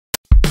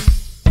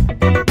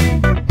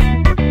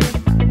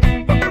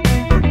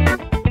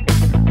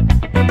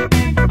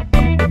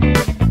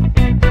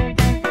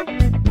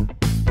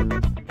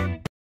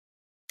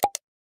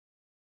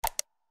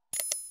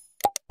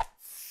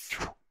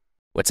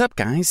What's up,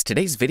 guys?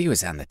 Today's video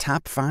is on the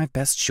top 5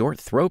 best short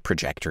throw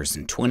projectors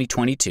in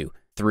 2022.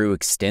 Through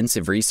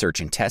extensive research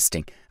and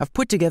testing, I've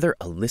put together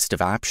a list of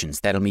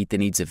options that'll meet the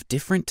needs of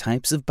different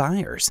types of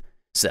buyers.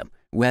 So,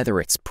 whether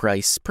it's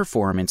price,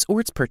 performance, or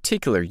its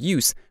particular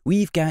use,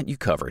 we've got you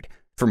covered.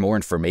 For more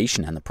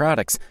information on the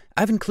products,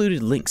 I've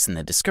included links in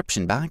the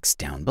description box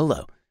down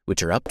below,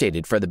 which are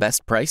updated for the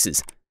best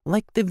prices.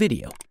 Like the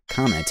video,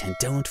 comment, and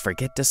don't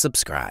forget to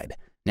subscribe.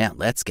 Now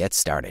let's get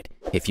started.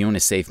 If you want to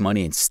save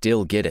money and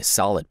still get a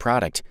solid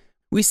product,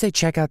 we say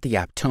check out the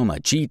Optoma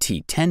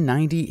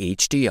GT1090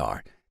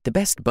 HDR, the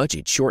best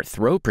budget short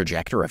throw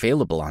projector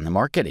available on the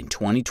market in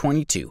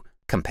 2022.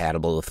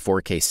 Compatible with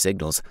 4K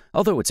signals,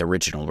 although its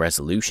original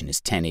resolution is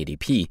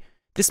 1080p,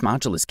 this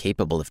module is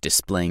capable of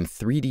displaying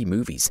 3D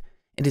movies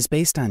and is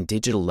based on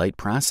digital light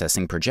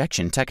processing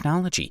projection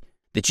technology.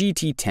 The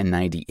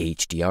GT1090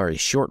 HDR is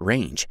short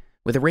range,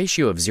 with a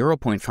ratio of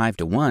 0.5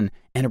 to 1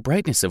 and a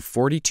brightness of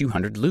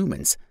 4200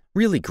 lumens.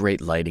 Really great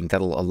lighting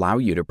that'll allow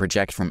you to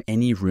project from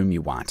any room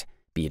you want,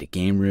 be it a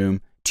game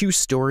room,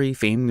 two-story,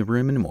 family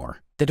room, and more.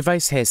 The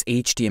device has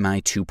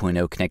HDMI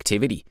 2.0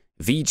 connectivity,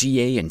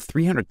 VGA, and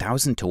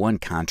 300,000 to 1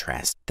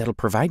 contrast that'll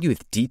provide you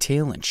with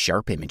detail and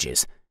sharp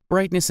images.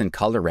 Brightness and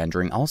color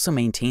rendering also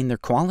maintain their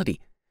quality,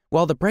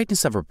 while the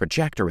brightness of a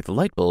projector with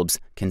light bulbs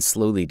can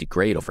slowly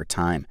degrade over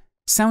time.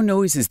 Sound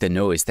noise is the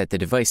noise that the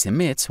device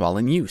emits while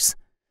in use.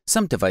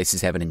 Some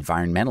devices have an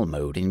environmental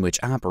mode in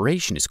which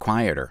operation is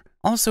quieter.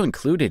 Also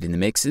included in the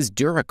mix is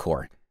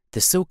DuraCore, the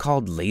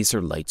so-called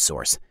laser light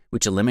source,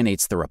 which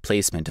eliminates the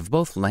replacement of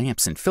both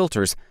lamps and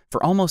filters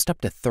for almost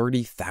up to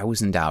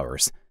 30,000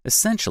 hours,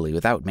 essentially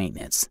without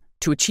maintenance.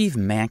 To achieve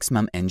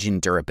maximum engine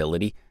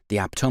durability, the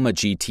Optoma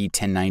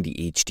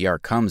GT1090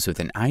 HDR comes with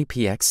an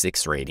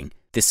IPX6 rating.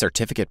 This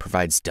certificate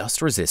provides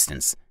dust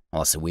resistance.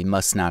 Also, we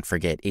must not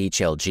forget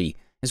HLG,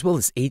 as well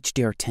as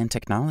HDR10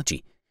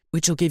 technology,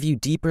 which will give you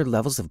deeper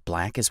levels of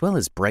black as well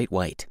as bright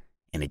white.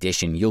 In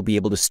addition, you'll be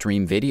able to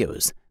stream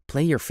videos,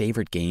 play your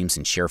favorite games,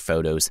 and share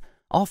photos,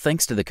 all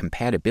thanks to the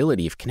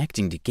compatibility of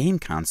connecting to game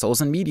consoles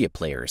and media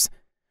players.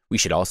 We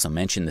should also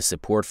mention the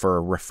support for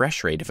a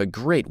refresh rate of a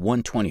great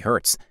 120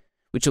 Hz,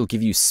 which will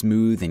give you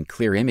smooth and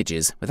clear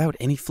images without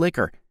any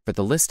flicker. For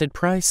the listed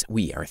price,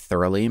 we are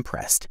thoroughly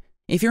impressed.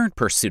 If you're in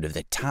pursuit of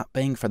the top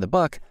bang for the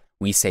buck,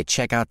 we say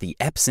check out the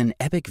Epson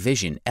Epic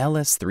Vision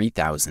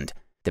LS3000.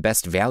 The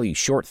best value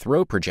short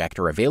throw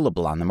projector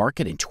available on the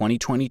market in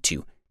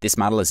 2022. This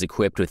model is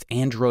equipped with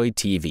Android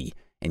TV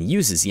and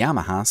uses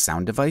Yamaha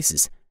sound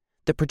devices.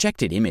 The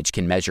projected image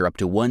can measure up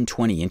to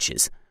 120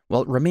 inches,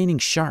 while remaining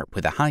sharp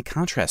with a high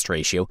contrast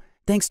ratio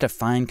thanks to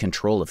fine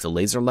control of the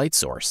laser light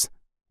source.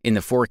 In the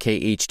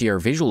 4K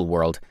HDR visual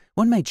world,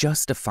 one may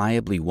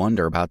justifiably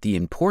wonder about the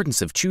importance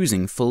of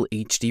choosing full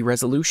HD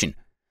resolution.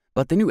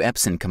 But the new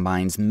Epson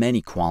combines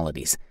many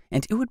qualities,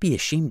 and it would be a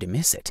shame to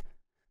miss it.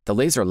 The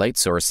laser light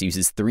source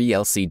uses 3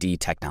 LCD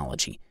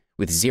technology,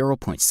 with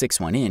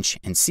 0.61-inch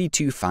and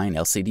C2 fine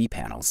LCD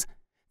panels.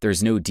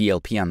 There's no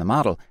DLP on the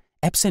model.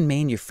 Epson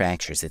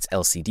manufactures its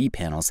LCD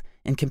panels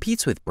and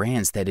competes with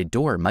brands that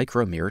adore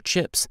micro-mirror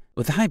chips.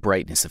 With a high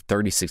brightness of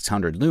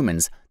 3600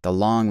 lumens, the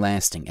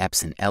long-lasting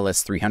Epson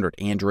LS300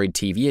 Android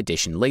TV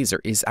Edition laser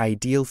is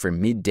ideal for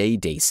midday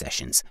day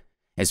sessions,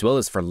 as well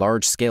as for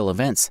large-scale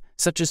events,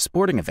 such as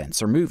sporting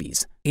events or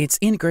movies. Its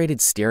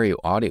integrated stereo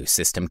audio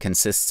system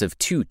consists of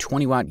 2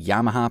 20-watt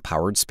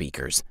Yamaha-powered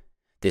speakers.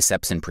 This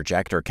Epson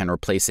projector can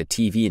replace a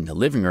TV in the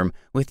living room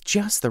with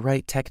just the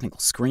right technical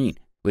screen.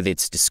 With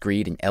its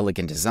discreet and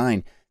elegant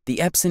design, the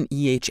Epson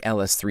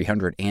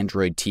EHLS300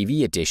 Android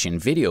TV Edition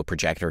video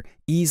projector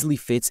easily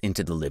fits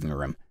into the living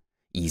room.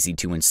 Easy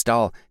to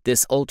install,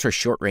 this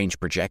ultra-short-range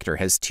projector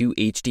has 2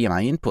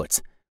 HDMI inputs,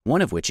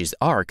 one of which is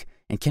ARC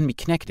and can be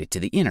connected to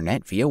the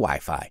internet via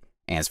Wi-Fi.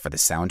 As for the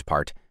sound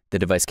part, the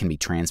device can be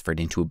transferred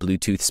into a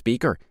Bluetooth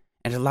speaker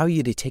and allow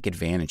you to take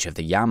advantage of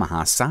the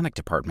Yamaha Sonic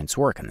department's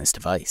work on this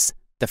device.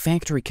 The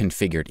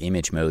factory-configured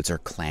image modes are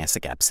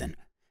classic Epson.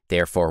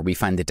 Therefore, we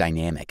find the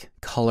dynamic,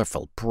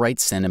 colorful, bright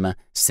cinema,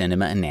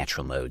 and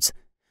natural modes.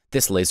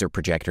 This laser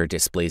projector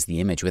displays the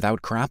image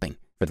without cropping.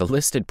 For the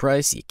listed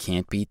price, you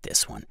can't beat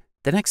this one.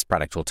 The next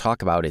product we'll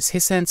talk about is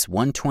Hisense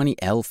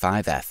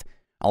 120L5F,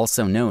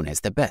 also known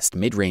as the best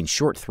mid-range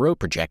short throw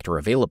projector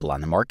available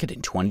on the market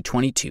in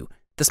 2022.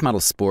 This model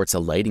sports a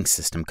lighting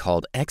system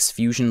called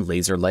X-Fusion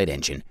Laser Light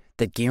Engine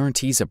that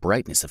guarantees a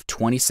brightness of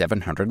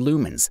 2700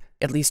 lumens.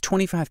 At least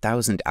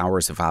 25,000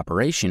 hours of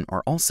operation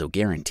are also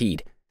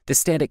guaranteed. The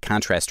static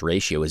contrast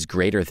ratio is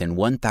greater than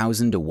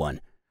 1000 to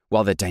 1,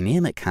 while the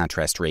dynamic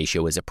contrast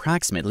ratio is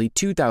approximately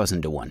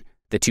 2000 to 1.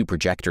 The two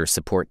projectors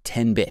support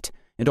 10-bit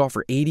and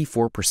offer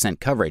 84%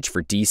 coverage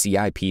for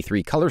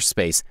DCI-P3 color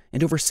space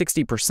and over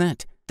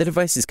 60%. The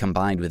device is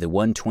combined with a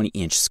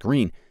 120-inch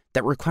screen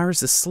that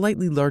requires a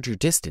slightly larger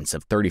distance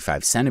of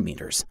 35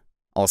 centimeters.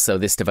 Also,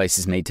 this device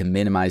is made to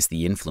minimize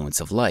the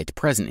influence of light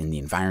present in the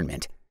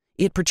environment.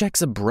 It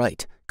projects a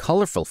bright,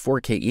 colorful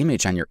 4K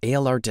image on your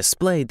ALR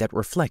display that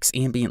reflects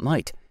ambient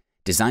light,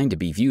 designed to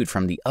be viewed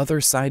from the other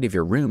side of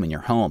your room in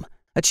your home.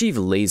 achieve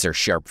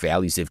laser-sharp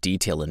values of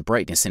detail and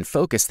brightness and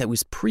focus that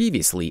was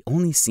previously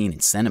only seen in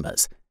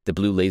cinemas. The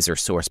blue laser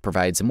source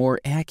provides a more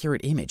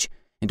accurate image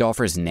and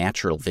offers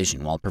natural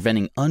vision while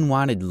preventing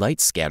unwanted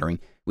light scattering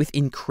with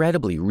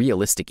incredibly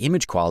realistic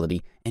image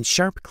quality and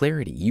sharp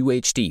clarity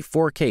UHD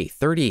 4K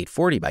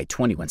 3840 by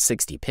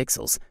 2160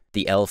 pixels.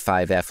 The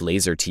L5F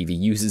laser TV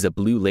uses a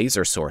blue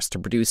laser source to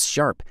produce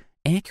sharp,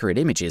 accurate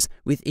images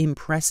with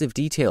impressive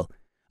detail,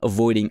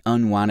 avoiding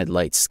unwanted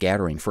light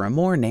scattering for a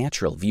more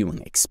natural viewing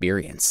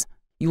experience.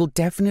 You will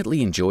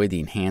definitely enjoy the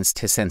enhanced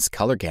Hisense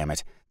color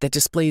gamut that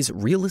displays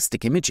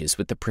realistic images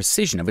with the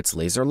precision of its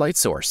laser light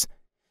source.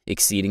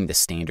 Exceeding the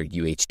standard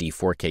UHD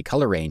 4K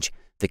color range,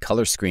 the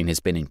color screen has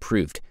been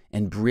improved,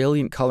 and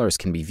brilliant colors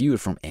can be viewed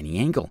from any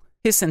angle.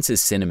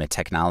 Hisense's cinema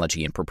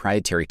technology and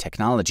proprietary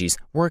technologies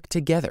work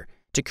together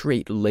to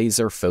create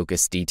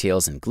laser-focused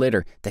details and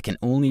glitter that can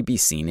only be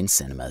seen in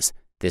cinemas.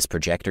 This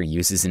projector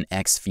uses an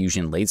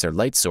X-Fusion laser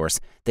light source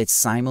that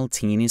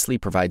simultaneously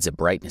provides a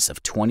brightness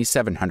of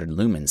 2700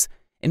 lumens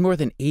and more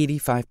than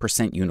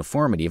 85%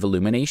 uniformity of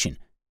illumination.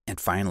 And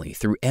finally,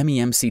 through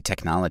MEMC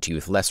technology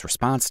with less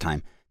response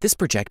time, this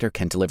projector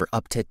can deliver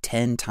up to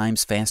 10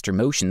 times faster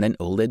motion than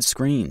OLED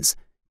screens.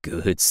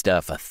 Good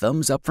stuff, a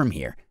thumbs up from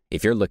here.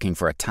 If you're looking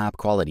for a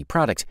top-quality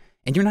product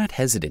and you're not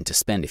hesitant to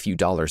spend a few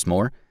dollars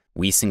more,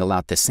 we single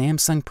out the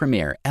Samsung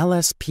Premier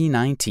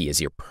LSP9T as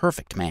your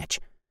perfect match.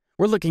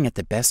 We're looking at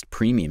the best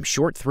premium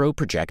short-throw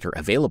projector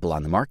available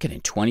on the market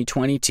in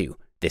 2022.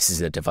 This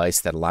is a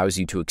device that allows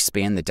you to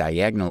expand the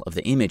diagonal of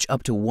the image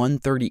up to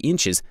 130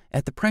 inches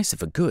at the price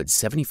of a good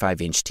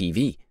 75-inch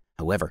TV.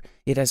 However,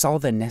 it has all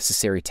the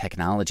necessary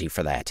technology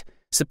for that,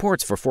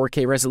 supports for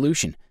 4K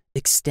resolution,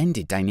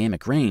 extended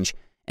dynamic range,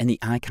 and the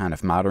icon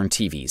of modern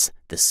TVs,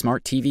 the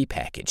Smart TV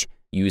package.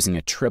 Using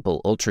a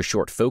triple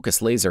ultra-short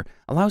focus laser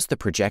allows the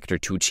projector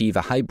to achieve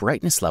a high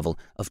brightness level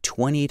of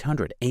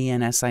 2800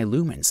 ANSI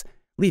lumens,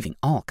 leaving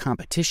all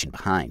competition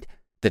behind.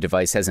 The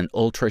device has an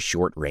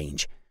ultra-short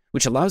range,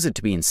 which allows it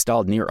to be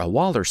installed near a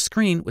wall or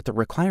screen with the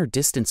required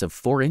distance of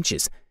 4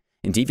 inches,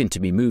 and even to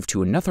be moved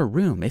to another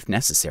room if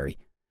necessary.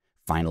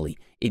 Finally,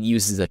 it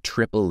uses a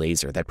triple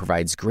laser that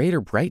provides greater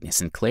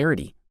brightness and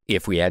clarity.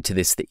 If we add to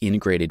this the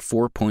integrated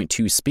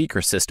 4.2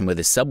 speaker system with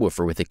a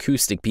subwoofer with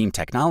acoustic beam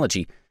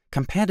technology,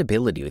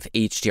 compatibility with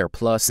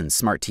HDR+ and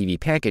Smart TV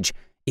package,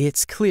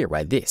 it's clear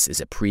why this is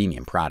a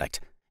premium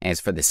product.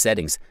 As for the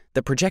settings,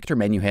 the projector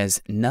menu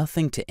has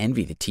nothing to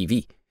envy the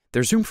TV.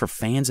 There's room for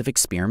fans of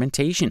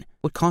experimentation.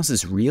 What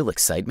causes real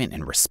excitement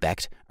and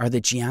respect are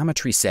the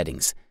geometry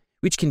settings,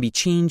 which can be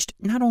changed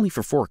not only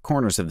for 4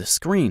 corners of the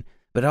screen,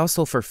 but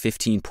also for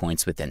 15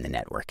 points within the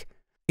network.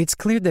 It's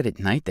clear that at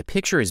night the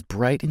picture is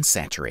bright and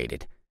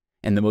saturated.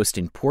 And the most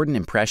important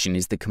impression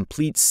is the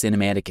complete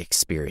cinematic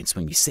experience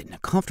when you sit in a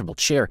comfortable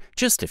chair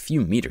just a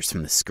few meters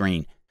from the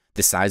screen.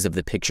 The size of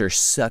the picture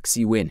sucks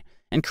you in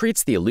and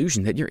creates the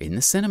illusion that you're in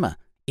the cinema.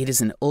 It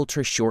is an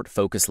ultra-short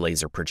focus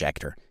laser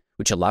projector,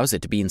 which allows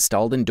it to be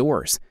installed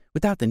indoors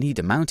without the need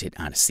to mount it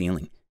on a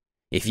ceiling.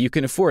 If you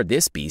can afford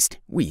this beast,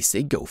 we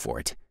say go for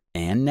it.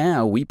 And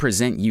now we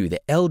present you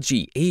the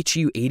LG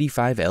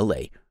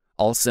HU85LA,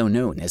 also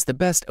known as the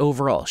best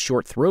overall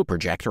short-throw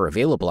projector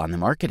available on the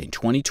market in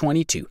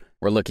 2022.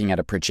 We're looking at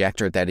a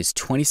projector that is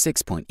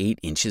 26.8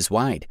 inches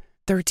wide,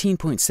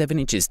 13.7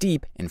 inches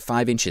deep, and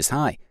 5 inches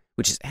high,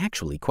 which is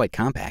actually quite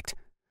compact.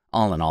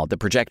 All in all, the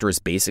projector is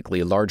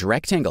basically a large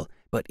rectangle,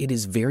 but it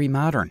is very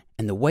modern,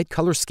 and the white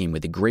color scheme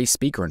with the gray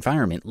speaker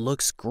environment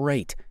looks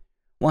great.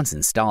 Once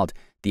installed,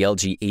 the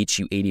LG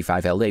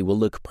HU85LA will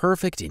look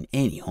perfect in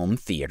any home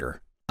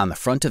theater. On the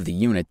front of the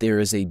unit, there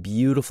is a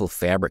beautiful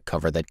fabric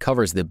cover that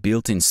covers the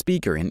built-in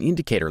speaker and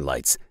indicator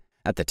lights.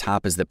 At the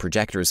top is the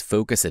projector's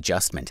focus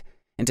adjustment,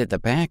 and at the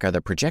back are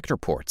the projector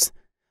ports.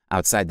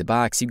 Outside the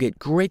box, you get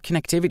great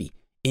connectivity,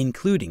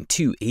 including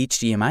 2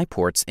 HDMI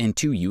ports and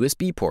 2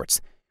 USB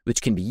ports,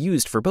 which can be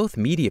used for both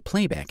media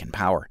playback and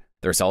power.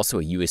 There's also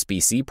a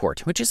USB-C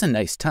port, which is a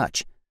nice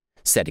touch.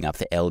 Setting up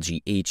the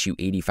LG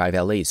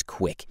HU85LA is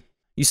quick.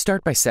 You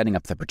start by setting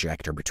up the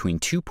projector between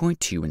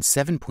 2.2 and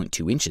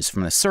 7.2 inches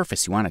from the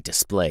surface you want to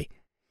display.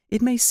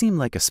 It may seem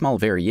like a small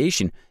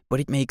variation,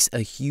 but it makes a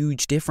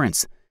huge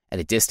difference. At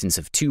a distance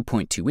of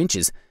 2.2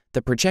 inches,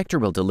 the projector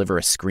will deliver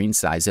a screen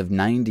size of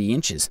 90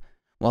 inches,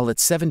 while at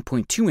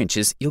 7.2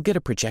 inches, you'll get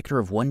a projector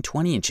of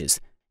 120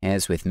 inches.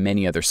 As with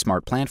many other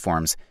smart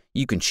platforms,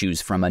 you can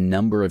choose from a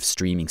number of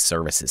streaming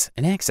services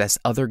and access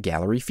other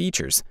gallery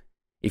features.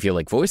 If you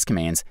like voice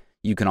commands,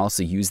 you can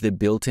also use the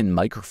built-in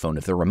microphone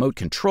of the remote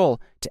control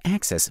to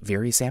access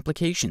various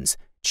applications,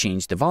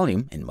 change the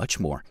volume, and much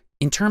more.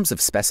 In terms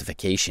of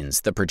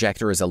specifications, the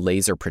projector is a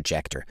laser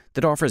projector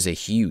that offers a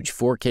huge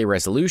 4K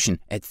resolution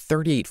at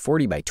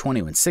 3840 by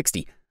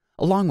 2160,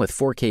 along with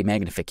 4K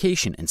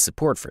magnification and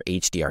support for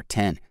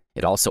HDR10.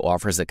 It also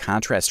offers a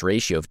contrast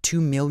ratio of 2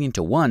 million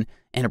to 1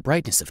 and a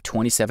brightness of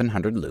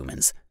 2700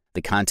 lumens.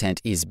 The content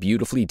is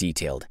beautifully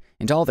detailed,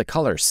 and all the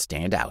colors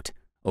stand out.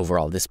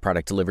 Overall, this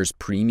product delivers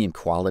premium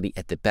quality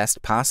at the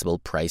best possible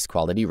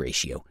price-quality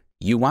ratio.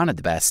 You wanted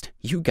the best,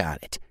 you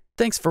got it.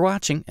 Thanks for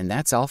watching, and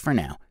that's all for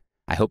now.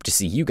 I hope to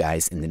see you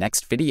guys in the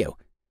next video.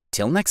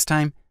 Till next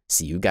time,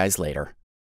 see you guys later.